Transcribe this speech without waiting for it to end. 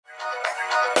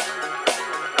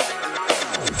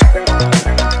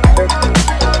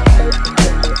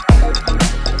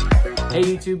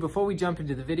Hey YouTube, before we jump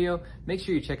into the video, make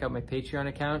sure you check out my Patreon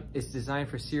account. It's designed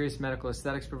for serious medical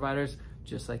aesthetics providers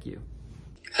just like you.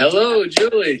 Hello,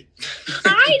 Julie.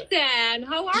 Hi, Dan.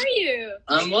 How are you?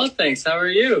 I'm well, thanks. How are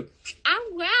you? I'm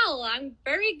well. I'm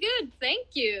very good. Thank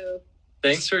you.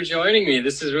 Thanks for joining me.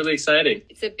 This is really exciting.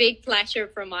 It's a big pleasure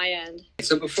from my end.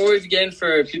 So before we begin,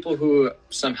 for people who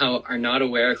somehow are not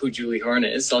aware who Julie Horne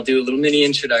is, I'll do a little mini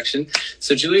introduction.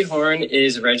 So Julie Horne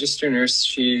is a registered nurse.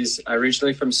 She's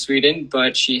originally from Sweden,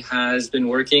 but she has been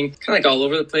working kind of like all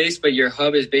over the place, but your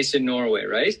hub is based in Norway,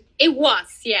 right? It was,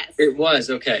 yes. It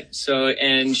was, okay. So,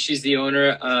 and she's the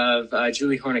owner of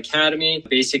Julie Horne Academy.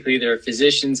 Basically, there are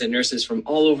physicians and nurses from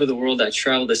all over the world that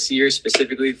travel to see her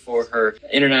specifically for her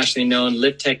internationally known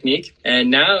lip technique. And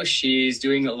now she's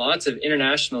doing lots of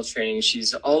international training.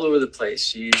 She's all over the place.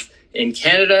 She's in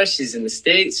Canada, she's in the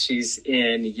States, she's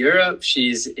in Europe,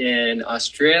 she's in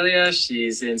Australia,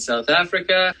 she's in South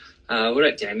Africa.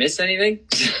 Did I miss anything?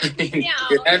 Yeah,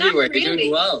 you're everywhere. not really. You're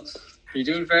doing well. You're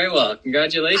doing very well.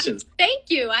 Congratulations. Thank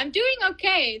you. I'm doing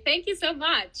okay. Thank you so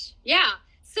much. Yeah.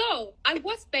 So I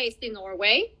was based in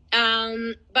Norway,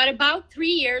 but about 3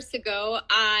 years ago,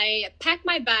 I packed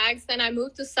my bags and I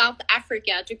moved to South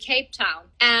Africa, to Cape Town.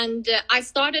 And I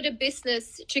started a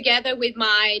business together with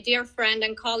my dear friend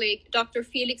and colleague, Dr.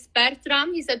 Felix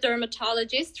Bertram. He's a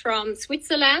dermatologist from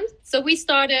Switzerland. So we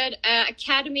started an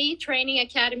training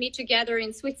academy together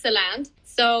in Switzerland.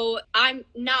 So I'm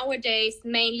nowadays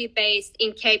mainly based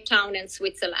in Cape Town and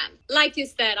Switzerland. Like you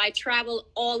said, I travel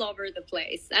all over the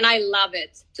place and I love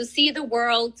it. To see the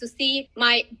world, to see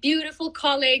my beautiful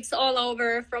colleagues all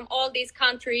over from all these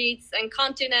countries and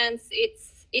continents,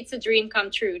 it's a dream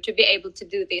come true to be able to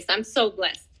do this. I'm so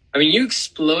blessed. I mean, you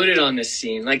exploded on this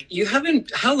scene. Like,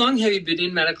 how long have you been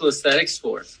in medical aesthetics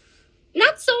for?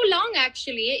 Not so long,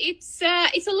 actually. It's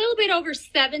a little bit over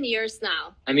 7 years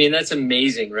now. I mean, that's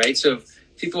amazing, right? So if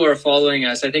people are following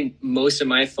us, I think most of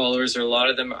my followers, or a lot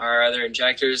of them, are either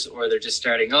injectors or they're just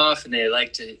starting off and they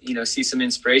like to, see some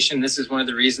inspiration. This is one of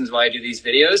the reasons why I do these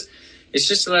videos. It's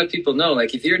just to let people know,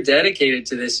 like, if you're dedicated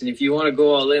to this and if you want to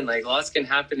go all in, like, lots can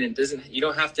happen and it doesn't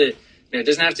have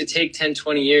to take 10,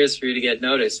 20 years for you to get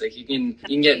noticed. Like, you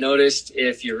can get noticed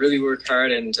if you really work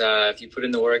hard and if you put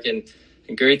in the work, and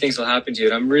great things will happen to you.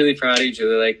 And I'm really proud of you,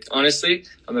 Julie. Like, honestly,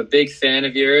 I'm a big fan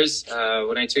of yours.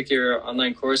 When I took your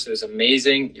online course, it was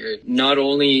amazing. You're not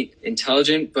only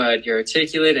intelligent, but you're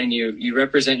articulate and you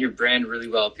represent your brand really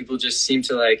well. People just seem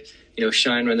to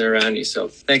shine when they're around you. So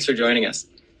thanks for joining us.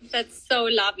 That's so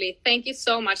lovely. Thank you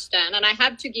so much, Dan. And I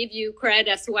have to give you credit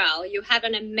as well. You have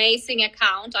an amazing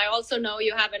account. I also know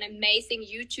you have an amazing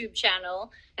YouTube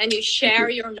channel and you share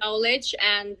your knowledge.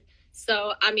 And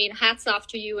so, I mean, hats off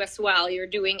to you as well. You're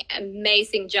doing an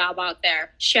amazing job out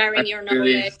there, sharing your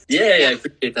knowledge. Yeah, I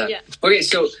appreciate that. Yeah. Okay,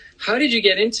 so how did you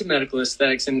get into medical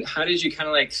aesthetics and how did you kind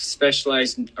of like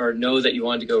specialize or know that you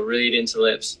wanted to go really into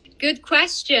lips? Good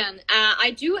question.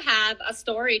 I do have a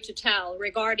story to tell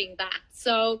regarding that.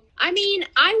 So, I mean,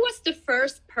 I was the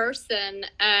first person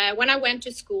when I went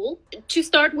to school to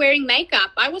start wearing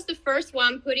makeup. I was the first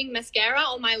one putting mascara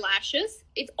on my lashes.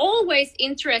 It always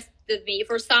interested me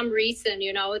for some reason,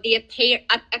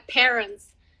 the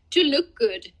appearance to look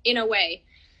good in a way.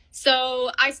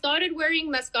 So I started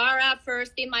wearing mascara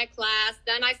first in my class.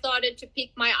 Then I started to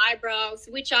pick my eyebrows,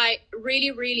 which I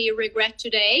really, really regret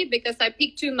today because I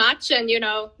picked too much and,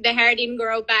 the hair didn't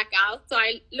grow back out. So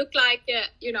I look like,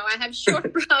 I have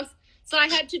short brows. So I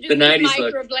had to do this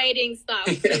microblading stuff,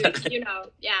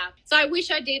 So I wish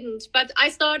I didn't. But I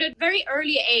started very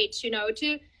early age,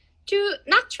 to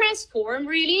not transform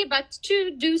really, but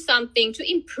to do something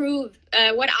to improve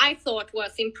what I thought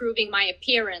was improving my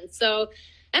appearance.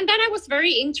 And then I was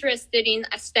very interested in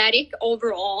aesthetic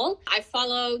overall. I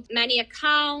followed many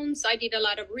accounts. I did a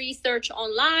lot of research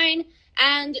online.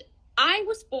 And I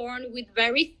was born with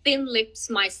very thin lips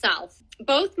myself.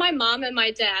 Both my mom and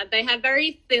my dad, they have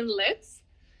very thin lips.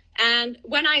 And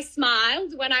when I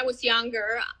smiled, when I was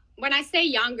younger, when I say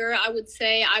younger, I would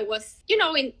say I was,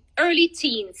 in early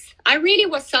teens. I really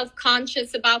was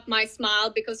self-conscious about my smile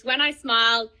because when I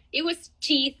smiled, it was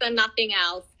teeth and nothing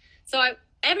else. So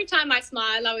every time I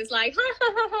smiled, I was like, ha,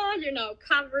 ha, ha, ha,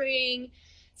 covering.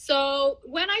 So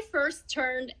when I first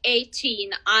turned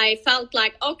 18, I felt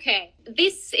like, okay,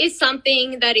 this is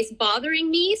something that is bothering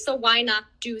me. So why not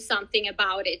do something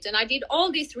about it? And I did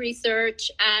all this research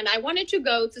and I wanted to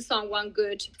go to someone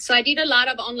good. So I did a lot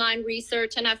of online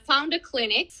research and I found a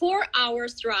clinic 4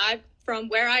 hours drive from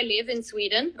where I live in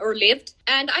Sweden, or lived.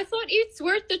 And I thought it's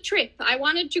worth the trip. I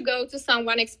wanted to go to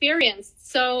someone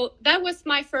experienced. So that was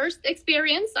my first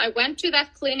experience. I went to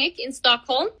that clinic in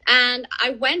Stockholm, and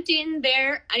I went in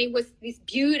there, and it was this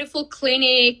beautiful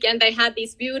clinic, and they had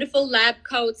these beautiful lab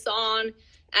coats on.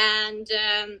 And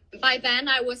by then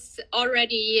I was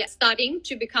already studying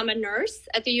to become a nurse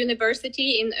at the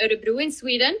university in Örebro in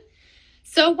Sweden.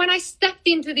 So when I stepped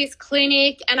into this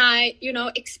clinic and I,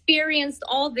 experienced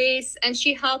all this, and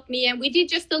she helped me, and we did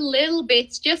just a little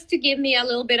bit just to give me a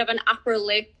little bit of an upper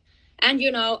lip. And,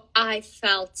 I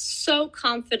felt so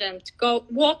confident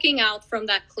walking out from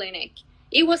that clinic.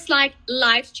 It was like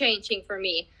life-changing for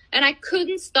me. And I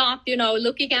couldn't stop,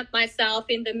 looking at myself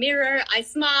in the mirror. I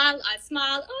smile.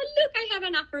 Oh, look, I have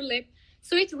an upper lip.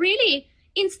 So it really,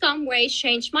 in some ways,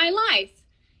 changed my life.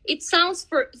 It sounds,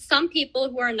 for some people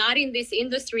who are not in this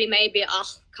industry, maybe,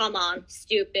 oh, come on,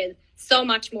 stupid. So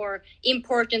much more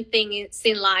important things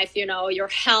in life, your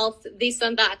health, this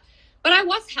and that. But I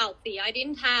was healthy. I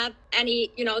didn't have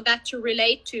any, that to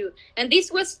relate to. And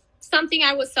this was something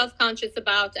I was self-conscious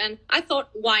about. And I thought,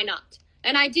 why not?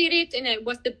 And I did it, and it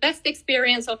was the best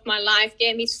experience of my life,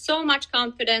 gave me so much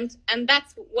confidence. And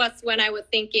that was when I was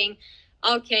thinking,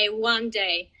 okay, one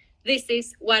day, this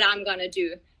is what I'm going to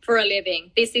do for a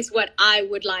living. This is what I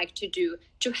would like to do,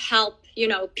 to help,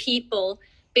 people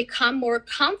become more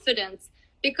confident,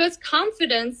 because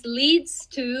confidence leads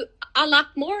to a lot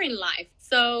more in life.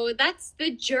 So that's the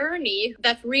journey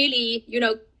that really,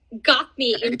 got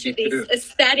me into this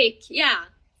aesthetic. Yeah.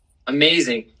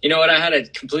 Amazing. You know what? I had a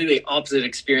completely opposite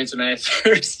experience when I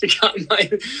first got my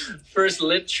first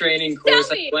lip training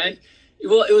course.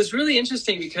 Well, it was really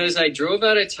interesting because I drove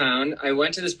out of town. I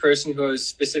went to this person who I was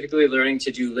specifically learning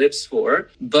to do lips for,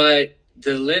 but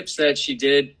the lips that she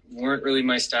did weren't really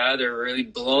my style. They were really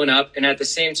blown up. And at the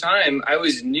same time, I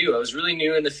was new. I was really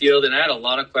new in the field, and I had a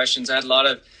lot of questions. I had a lot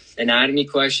of anatomy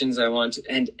questions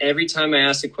and every time I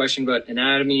asked a question about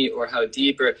anatomy or how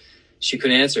deep, or she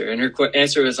couldn't answer. And her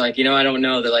answer was like, I don't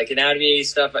know. The anatomy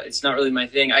stuff, it's not really my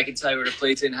thing. I can tell you where to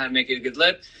place it and how to make it a good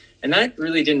lip. And that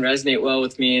really didn't resonate well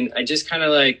with me. And I just kind of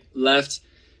left,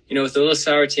 with a little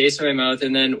sour taste in my mouth.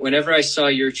 And then whenever I saw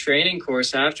your training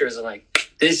course after, I was like,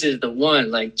 this is the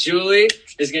one. Julie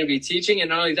is going to be teaching. And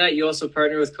not only that, you also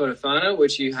partner with Codafana,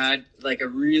 which you had a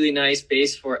really nice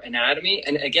base for anatomy.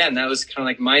 And again, that was kind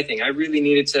of my thing. I really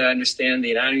needed to understand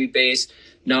the anatomy base,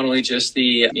 not only just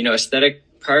the, aesthetic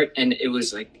part. And it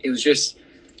was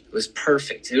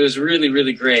perfect. It was really,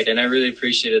 really great. And I really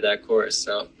appreciated that course.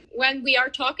 So when we are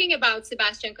talking about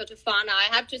Sebastian Codafana, I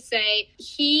have to say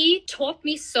he taught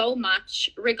me so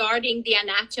much regarding the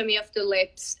anatomy of the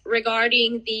lips,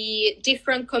 regarding the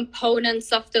different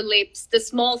components of the lips, the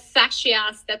small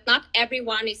fascias that not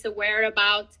everyone is aware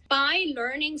about. By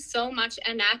learning so much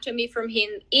anatomy from him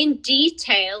in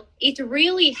detail, it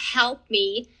really helped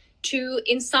me to,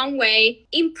 in some way,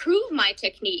 improve my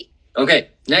technique. Okay,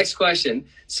 next question.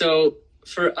 So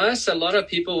for us, a lot of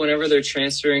people, whenever they're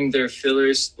transferring their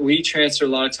fillers, we transfer a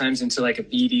lot of times into a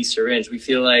BD syringe. We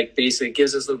feel like basically it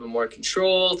gives us a little bit more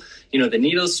control. The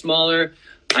needle's smaller.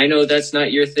 I know that's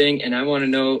not your thing. And I want to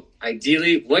know,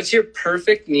 ideally, what's your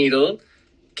perfect needle,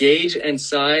 gauge and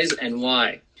size, and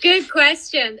why? Good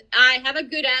question. I have a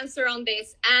good answer on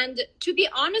this. And to be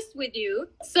honest with you,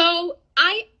 so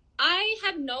I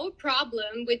have no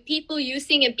problem with people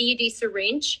using a BD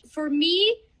syringe. For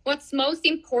me, what's most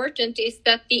important is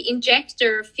that the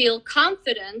injector feel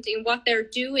confident in what they're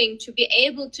doing to be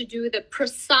able to do the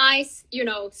precise,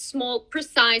 small,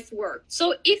 precise work.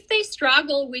 So if they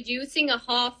struggle with using a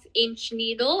 1/2-inch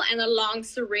needle and a long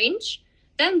syringe,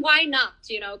 then why not,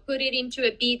 put it into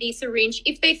a BD syringe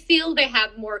if they feel they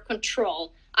have more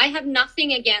control. I have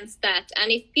nothing against that. And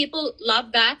if people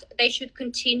love that, they should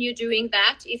continue doing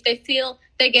that. If they feel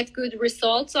they get good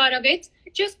results out of it,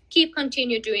 just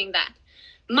continue doing that.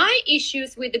 My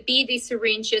issues with the BD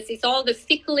syringes is all the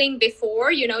fickling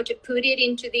before, to put it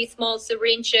into these small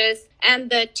syringes, and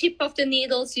the tip of the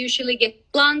needles usually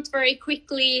get blunt very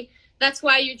quickly. That's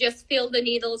why you just fill the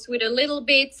needles with a little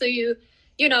bit. So you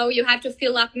have to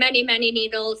fill up many, many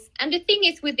needles. And the thing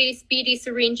is with these BD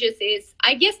syringes is,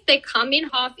 I guess they come in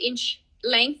 1/2-inch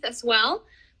length as well.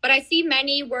 But I see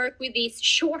many work with these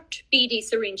short BD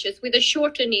syringes with a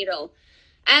shorter needle.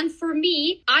 And for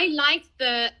me, I like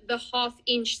the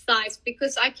 1/2-inch size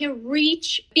because I can reach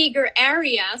bigger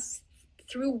areas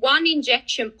through one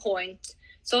injection point.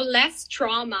 So less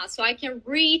trauma. So I can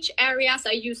reach areas.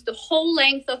 I use the whole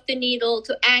length of the needle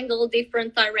to angle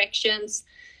different directions.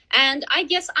 And I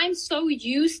guess I'm so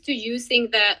used to using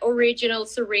the original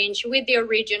syringe with the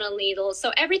original needle.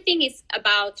 So everything is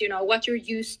about, what you're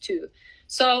used to.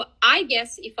 So I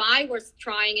guess if I was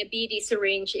trying a BD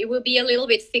syringe, it would be a little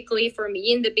bit thickly for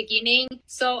me in the beginning.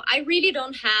 So I really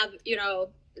don't have,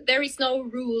 there is no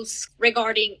rules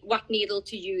regarding what needle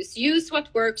to use. Use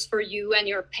what works for you and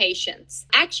your patients.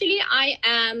 Actually, I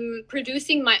am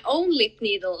producing my own lip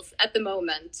needles at the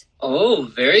moment. Oh,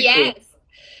 very cool. Yes.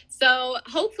 So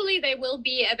hopefully they will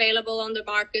be available on the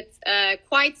market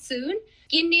quite soon.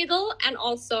 Skin needle and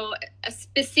also a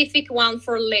specific one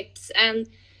for lips. And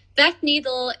that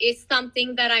needle is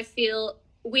something that I feel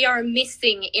we are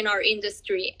missing in our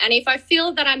industry. And if I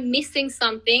feel that I'm missing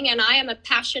something, and I am a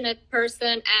passionate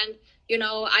person, and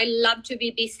I love to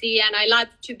be busy and I love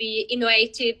to be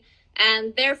innovative,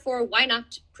 and therefore why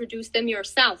not produce them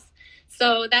yourself?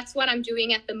 So that's what I'm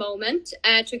doing at the moment,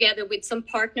 together with some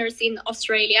partners in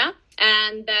Australia.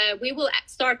 And we will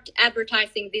start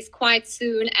advertising this quite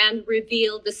soon and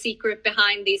reveal the secret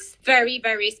behind these very,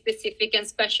 very specific and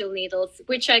special needles,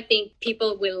 which I think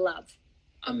people will love.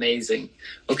 Amazing.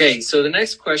 Okay, so the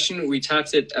next question, we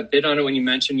talked a bit on it when you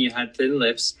mentioned you had thin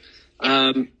lips.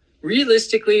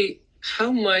 Realistically,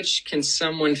 how much can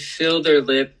someone fill their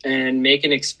lip and make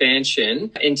an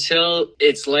expansion until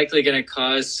it's likely going to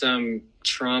cause some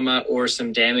trauma or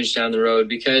some damage down the road?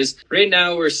 Because right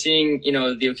now we're seeing,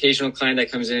 the occasional client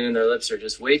that comes in and their lips are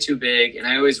just way too big. And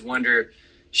I always wonder,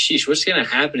 sheesh, what's going to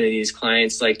happen to these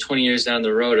clients like 20 years down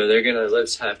the road? Are their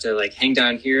lips have to like hang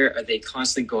down here? Are they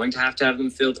constantly going to have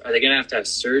them filled? Are they going to have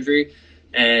surgery?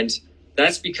 And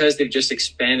that's because they've just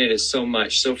expanded it so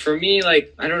much. So for me,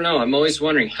 I don't know, I'm always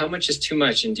wondering how much is too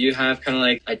much? And do you have kind of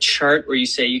like a chart where you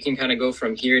say you can kind of go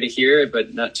from here to here,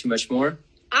 but not too much more?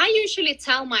 I usually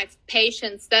tell my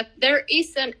patients that there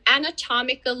is an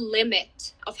anatomical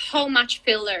limit of how much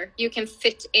filler you can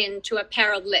fit into a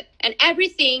pair of lips. And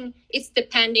everything is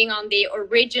depending on the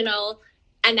original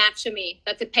anatomy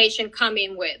that the patient come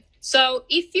in with. So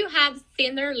if you have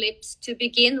thinner lips to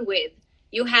begin with,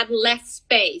 you have less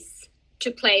space to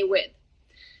play with.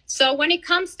 So when it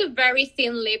comes to very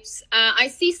thin lips, I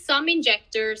see some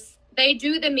injectors, they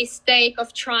do the mistake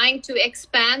of trying to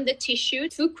expand the tissue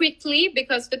too quickly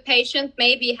because the patient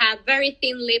maybe have very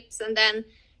thin lips, and then,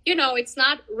 it's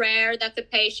not rare that the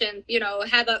patient,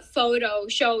 have a photo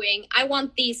showing, I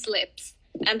want these lips.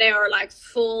 And they are like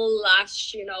full,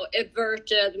 lush,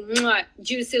 everted,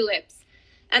 juicy lips.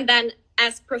 And then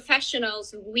as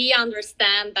professionals, we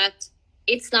understand that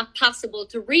it's not possible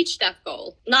to reach that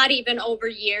goal, not even over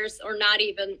years, or not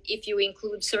even if you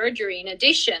include surgery in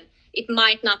addition. It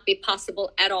might not be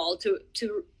possible at all to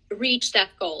reach that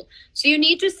goal. So you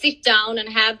need to sit down and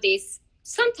have this.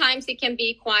 Sometimes it can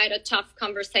be quite a tough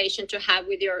conversation to have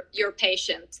with your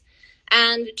patient.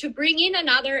 And to bring in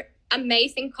another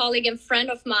amazing colleague and friend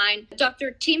of mine,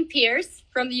 Dr. Tim Pierce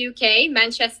from the UK,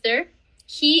 Manchester,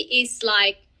 he is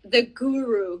like the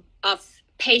guru of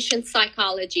patient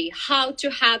psychology, how to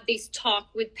have this talk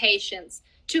with patients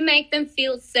to make them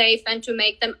feel safe and to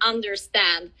make them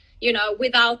understand,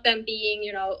 without them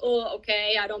being, oh,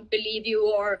 okay, I don't believe you,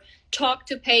 or talk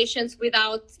to patients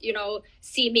without,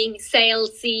 seeming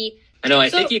salesy. I know, I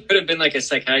think he could have been like a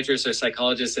psychiatrist or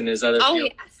psychologist in his other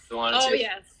field.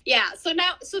 Yes. Yeah.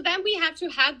 So then we have to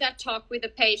have that talk with the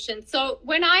patient. So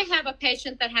when I have a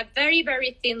patient that have very,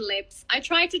 very thin lips, I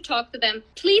try to talk to them.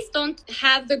 Please don't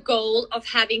have the goal of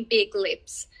having big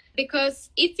lips, because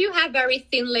if you have very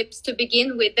thin lips to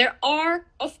begin with, there are,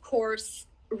 of course,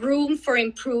 room for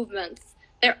improvements.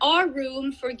 There are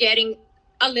room for getting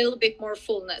a little bit more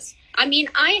fullness. I mean,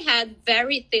 I had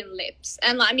very thin lips,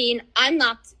 and I'm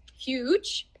not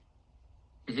huge,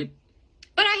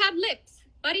 but I have lips.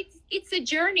 But it's a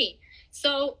journey.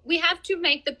 So we have to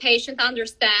make the patient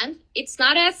understand it's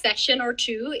not a session or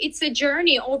two, it's a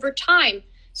journey over time.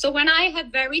 So when I have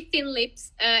very thin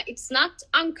lips, it's not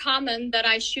uncommon that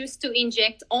I choose to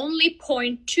inject only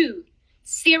 0.2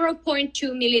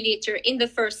 milliliter in the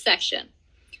first session,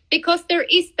 because there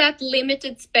is that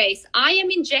limited space. I am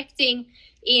injecting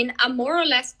in a more or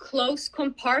less close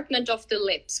compartment of the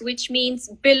lips, which means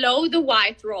below the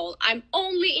white roll. I'm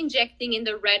only injecting in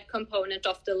the red component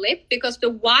of the lip because the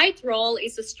white roll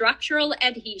is a structural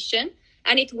adhesion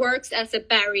and it works as a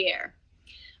barrier.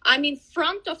 I'm in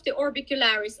front of the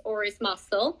orbicularis oris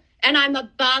muscle and I'm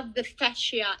above the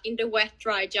fascia in the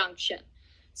wet-dry junction.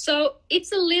 So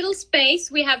it's a little space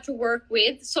we have to work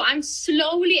with. So I'm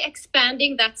slowly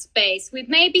expanding that space with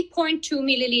maybe 0.2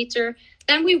 milliliter.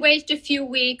 Then we wait a few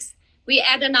weeks. We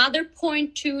add another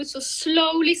 0.2. So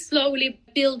slowly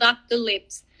build up the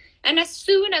lips. And as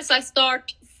soon as I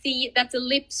start see that the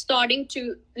lips starting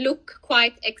to look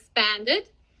quite expanded,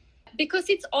 because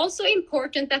it's also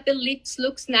important that the lips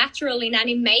looks natural in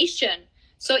animation.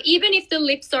 So even if the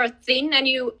lips are thin and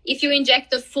if you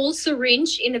inject a full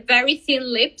syringe in a very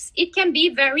thin lips, it can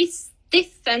be very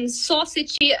stiff and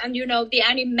sausagey, and the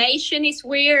animation is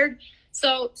weird.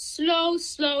 So slow,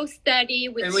 steady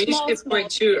with and when small, you say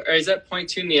 0.2, or is that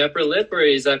 0.2 in the upper lip, or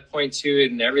is that 0.2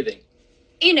 in everything?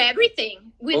 In everything.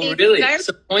 Really?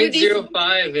 So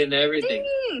 0.05 in everything.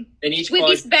 In each with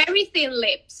these very thin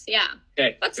lips, yeah.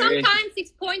 Okay. But sometimes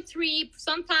it's 0.3,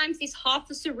 sometimes it's half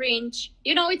a syringe.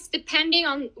 It's depending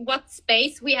on what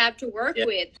space we have to work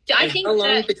with. I think how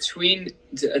long between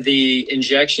the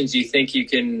injections do you think you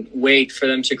can wait for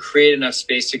them to create enough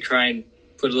space to try and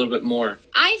put a little bit more?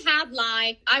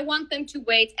 I want them to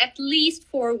wait at least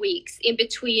 4 weeks in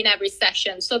between every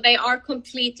session, so they are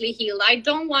completely healed. I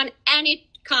don't want any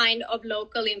kind of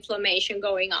local inflammation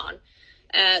going on.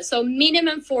 So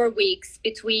minimum 4 weeks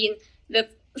between the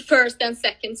first and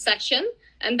second session.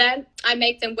 And then I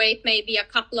make them wait maybe a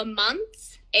couple of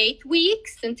months, 8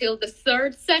 weeks until the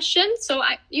third session. So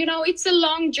it's a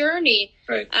long journey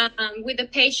with the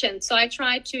patient. So I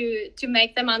try to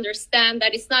make them understand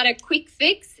that it's not a quick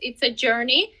fix. It's a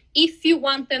journey if you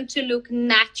want them to look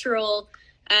natural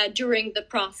during the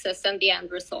process and the end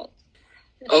result.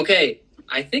 Okay.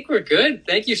 I think we're good.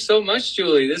 Thank you so much,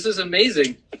 Julie. This is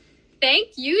amazing.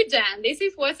 Thank you, Dan.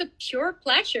 Was a pure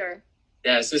pleasure.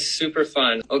 Yeah, this is super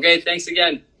fun. Okay, thanks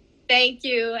again. Thank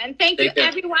you. And thank you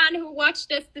everyone who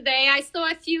watched us today. I saw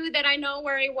a few that I know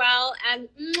very well. And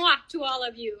mwah, to all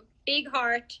of you. Big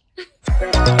heart.